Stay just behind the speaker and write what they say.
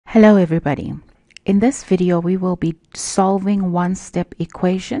Hello everybody. In this video we will be solving one-step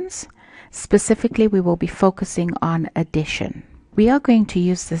equations. Specifically we will be focusing on addition. We are going to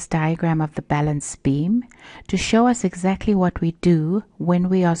use this diagram of the balance beam to show us exactly what we do when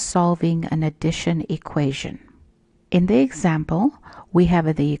we are solving an addition equation. In the example we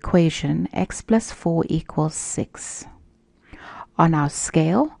have the equation x plus 4 equals 6. On our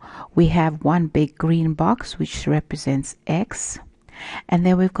scale we have one big green box which represents x. And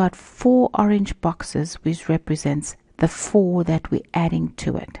then we've got 4 orange boxes which represents the 4 that we're adding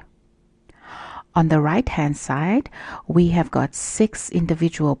to it. On the right hand side we have got 6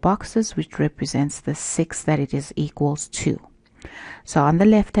 individual boxes which represents the 6 that it is equals to. So on the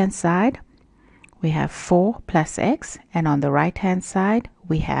left hand side we have 4 plus x, and on the right hand side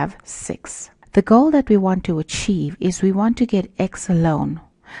we have 6. The goal that we want to achieve is we want to get x alone.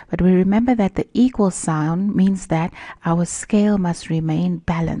 But we remember that the equal sign means that our scale must remain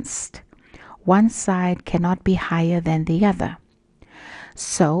balanced. One side cannot be higher than the other.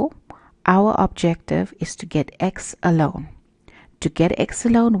 So our objective is to get x alone. To get x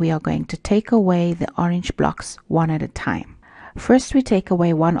alone, we are going to take away the orange blocks one at a time. First, we take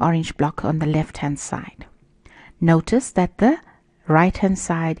away one orange block on the left-hand side. Notice that the right-hand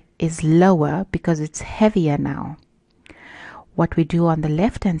side is lower because it's heavier now. What we do on the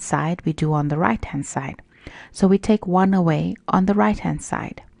left hand side, we do on the right hand side. So we take one away on the right hand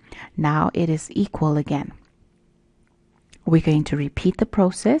side. Now it is equal again. We're going to repeat the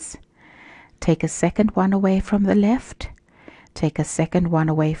process. Take a second one away from the left. Take a second one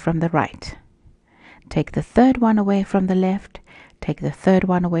away from the right. Take the third one away from the left. Take the third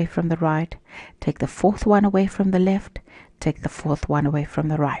one away from the right. Take the fourth one away from the left. Take the fourth one away from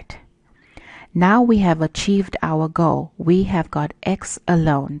the right. Now we have achieved our goal. We have got x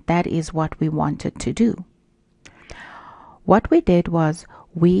alone. That is what we wanted to do. What we did was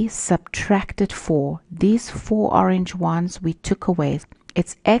we subtracted 4. These 4 orange ones we took away.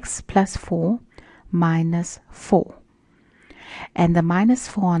 It's x plus 4 minus 4. And the minus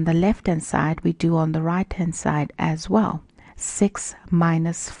 4 on the left hand side we do on the right hand side as well. 6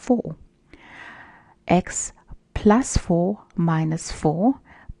 minus 4. X plus 4 minus 4.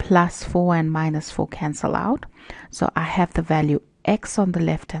 Plus 4 and minus 4 cancel out. So I have the value x on the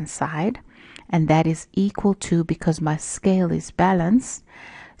left hand side, and that is equal to, because my scale is balanced,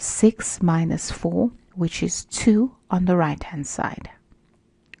 6 minus 4, which is 2 on the right hand side.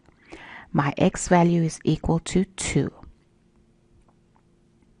 My x value is equal to 2.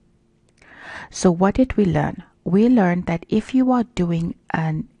 So what did we learn? We learned that if you are doing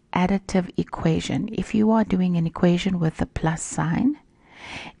an additive equation, if you are doing an equation with a plus sign,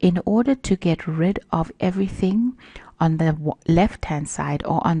 in order to get rid of everything on the left hand side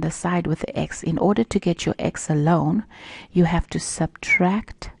or on the side with the x, in order to get your x alone, you have to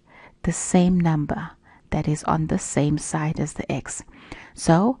subtract the same number that is on the same side as the x.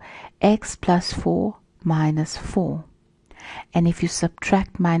 So x plus 4 minus 4. And if you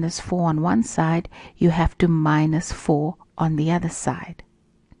subtract minus 4 on one side, you have to minus 4 on the other side.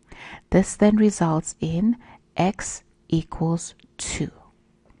 This then results in x equals 2.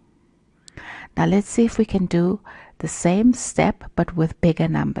 Now let's see if we can do the same step but with bigger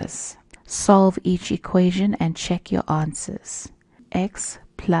numbers. Solve each equation and check your answers. X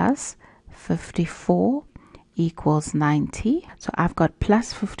plus 54 equals 90. So I've got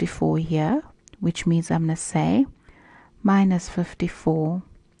plus 54 here, which means I'm going to say minus 54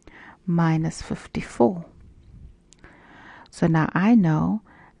 minus 54. So now I know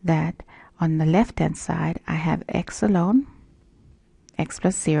that on the left hand side I have x alone, x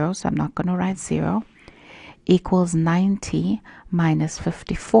plus 0, so I'm not going to write 0, equals 90 minus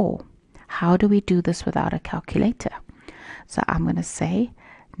 54. How do we do this without a calculator? So I'm going to say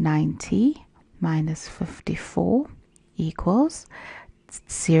 90 minus 54 equals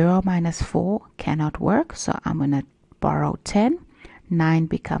 0 minus 4 cannot work, so I'm going to borrow 10. 9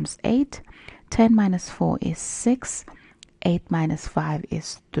 becomes 8. 10 minus 4 is 6. 8 minus 5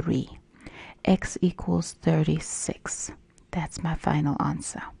 is 3. X equals 36. That's my final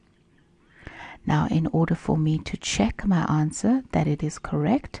answer. Now, in order for me to check my answer that it is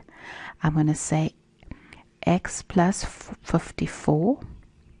correct, I'm going to say x plus 54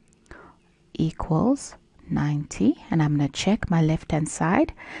 equals 90. And I'm going to check my left hand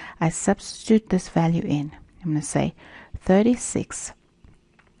side. I substitute this value in. I'm going to say 36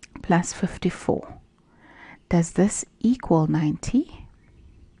 plus 54. Does this equal 90?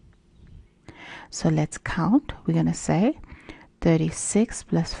 So let's count. We're going to say 36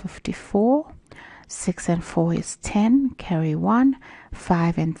 plus 54. 6 and 4 is 10. Carry 1.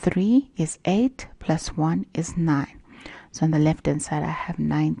 5 and 3 is 8. Plus 1 is 9. So on the left hand side I have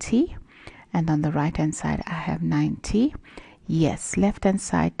 90, and on the right hand side I have 90. Yes, left hand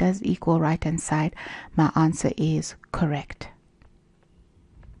side does equal right hand side. My answer is correct.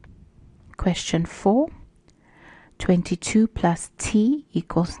 Question 4. 22 plus t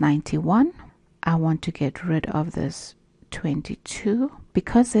equals 91. I want to get rid of this 22.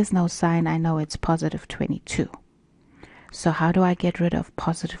 Because there's no sign, I know it's positive 22. So how do I get rid of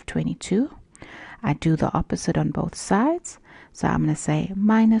positive 22? I do the opposite on both sides. So I'm going to say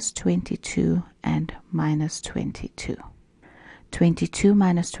minus 22 and minus 22. 22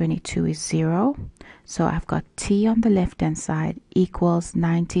 minus 22 is 0. So I've got t on the left hand side equals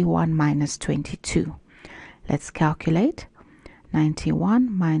 91 minus 22. Let's calculate.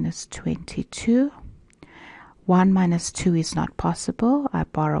 91 minus 22. 1 minus 2 is not possible. I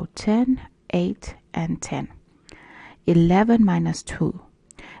borrow 10, 8, and 10. 11 minus 2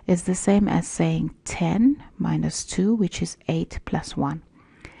 is the same as saying 10 minus 2, which is 8 plus 1.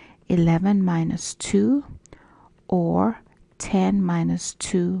 11 minus 2 or 10 minus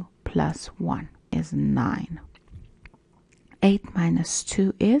 2 plus 1 is 9. 8 minus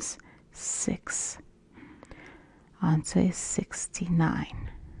 2 is 6. Answer is 69.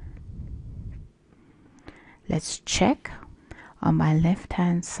 Let's check. On my left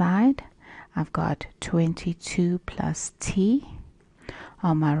hand side, I've got 22 plus t.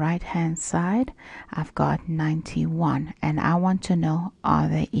 On my right hand side, I've got 91, and I want to know, are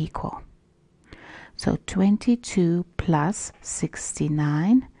they equal? So 22 plus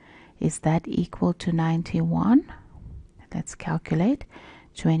 69, is that equal to 91? Let's calculate.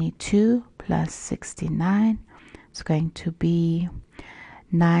 22 plus 69 is going to be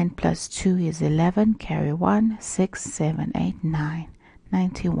 9 plus 2 is 11, carry 1, 6, 7, 8, 9,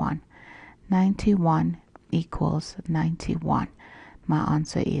 91. 91 equals 91. My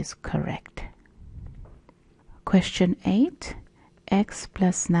answer is correct. Question 8. X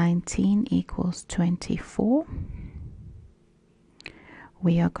plus 19 equals 24.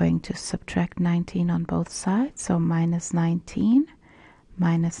 We are going to subtract 19 on both sides. So minus 19,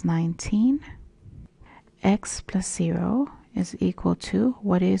 minus 19. X plus 0 is equal to,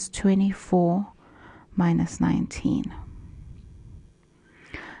 what is 24 minus 19?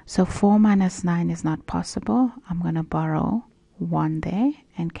 So 4 minus 9 is not possible. I'm going to borrow 1 there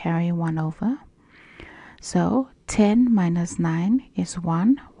and carry 1 over. So 10 minus 9 is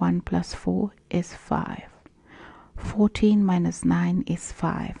 1. 1 plus 4 is 5. 14 minus 9 is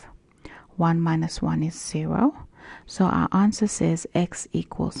 5. 1 minus 1 is 0. So our answer says x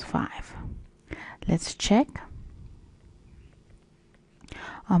equals 5. Let's check.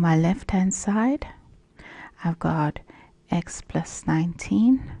 On my left hand side, I've got x plus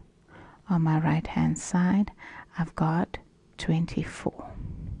 19. On my right hand side, I've got 24.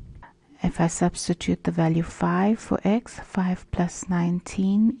 If I substitute the value 5 for x, 5 plus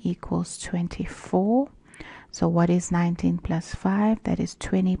 19 equals 24. So what is 19 plus 5? That is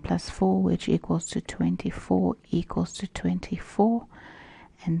 20 plus 4, which equals to 24, equals to 24.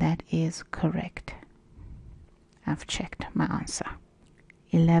 And that is correct. I've checked my answer.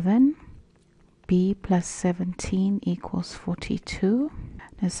 11. B plus 17 equals 42.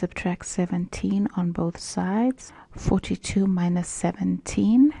 Now subtract 17 on both sides. 42 minus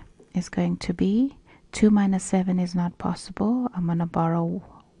 17 is going to be 2 minus 7 is not possible. I'm going to borrow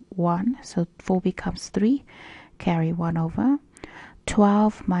 1, so 4 becomes 3. Carry 1 over.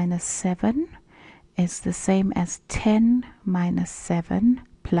 12 minus 7 is the same as 10 minus 7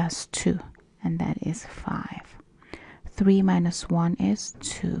 plus 2, and that is 5. 3 minus 1 is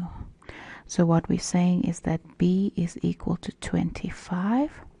 2. So what we're saying is that B is equal to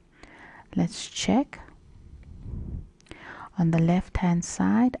 25. Let's check. On the left hand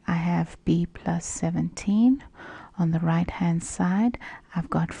side, I have B plus 17. On the right hand side, I've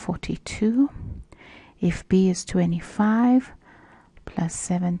got 42. If B is 25 plus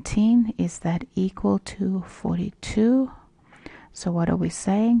 17, is that equal to 42? So what are we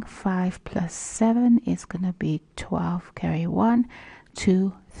saying? 5 plus 7 is going to be 12. Carry 1,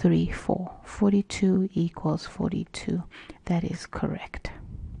 2, 3, 4. 42 equals 42. That is correct.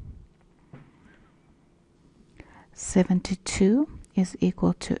 72 is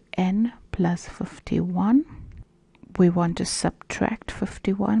equal to n plus 51. We want to subtract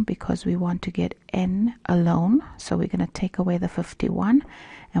 51 because we want to get n alone. So we're going to take away the 51,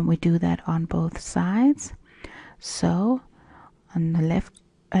 and we do that on both sides. So on the left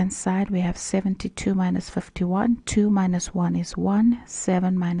hand side, we have 72 minus 51. 2 minus 1 is 1.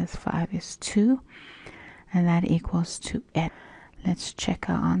 7 minus 5 is 2. And that equals to n. Let's check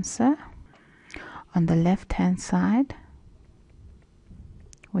our answer. On the left hand side,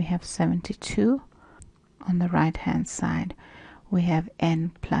 we have 72. on the right hand side, we have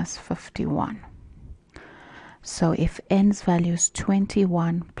n plus 51. So if n's value is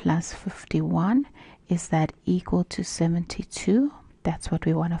 21 plus 51, is that equal to 72? That's what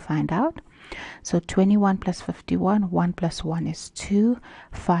we want to find out. So 21 plus 51, 1 plus 1 is 2,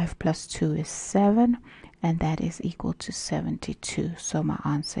 5 plus 2 is 7, and that is equal to 72. So my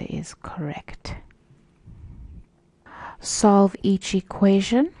answer is correct. Solve each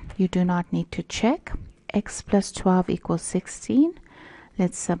equation. You do not need to check. X plus 12 equals 16.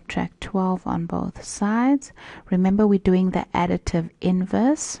 Let's subtract 12 on both sides. Remember, we're doing the additive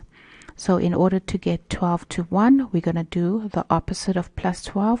inverse. So in order to get 12 to 1, we're going to do the opposite of plus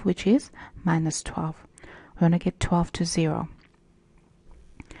 12, which is minus 12. We're going to get 12 to 0.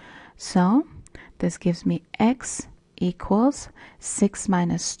 So this gives me x equals 6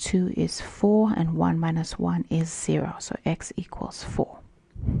 minus 2 is 4, and 1 minus 1 is 0. So x equals 4.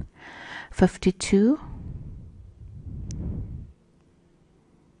 52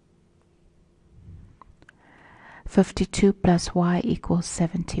 plus y equals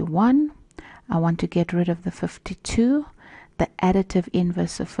 71. I want to get rid of the 52. The additive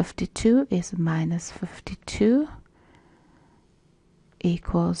inverse of 52 is minus 52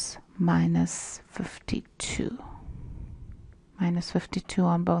 equals minus 52. Minus 52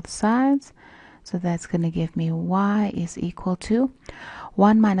 on both sides. So that's going to give me y is equal to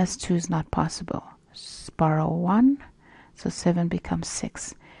 1 minus 2 is not possible. Just borrow 1. So 7 becomes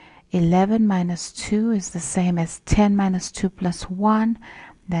 6. 11 minus 2 is the same as 10 minus 2 plus 1.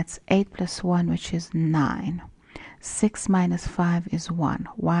 That's 8 plus 1, which is 9. 6 minus 5 is 1.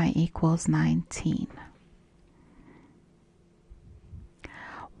 Y equals 19.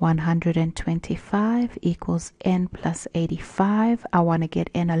 125 equals n plus 85. I want to get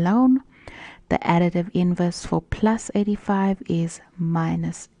n alone. The additive inverse for plus 85 is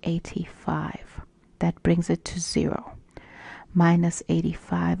minus 85. That brings it to 0. Minus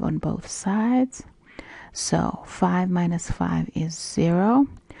 85 on both sides. So 5 minus 5 is 0.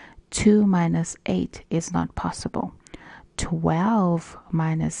 2 minus 8 is not possible. 12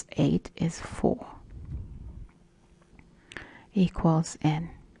 minus 8 is 4. Equals n.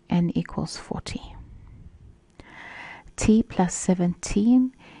 N equals 40. T plus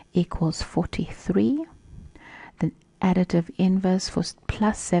 17 equals 43. The additive inverse for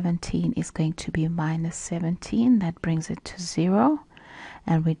plus 17 is going to be minus 17. That brings it to 0.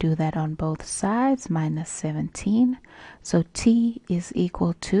 And we do that on both sides, minus 17. So t is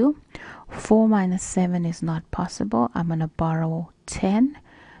equal to 4 minus 7 is not possible. I'm going to borrow 10.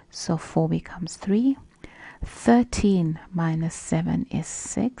 So 4 becomes 3. 13 minus 7 is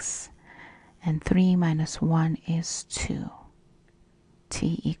 6. And 3 minus 1 is 2.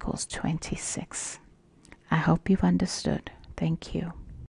 T equals 26. I hope you've understood. Thank you.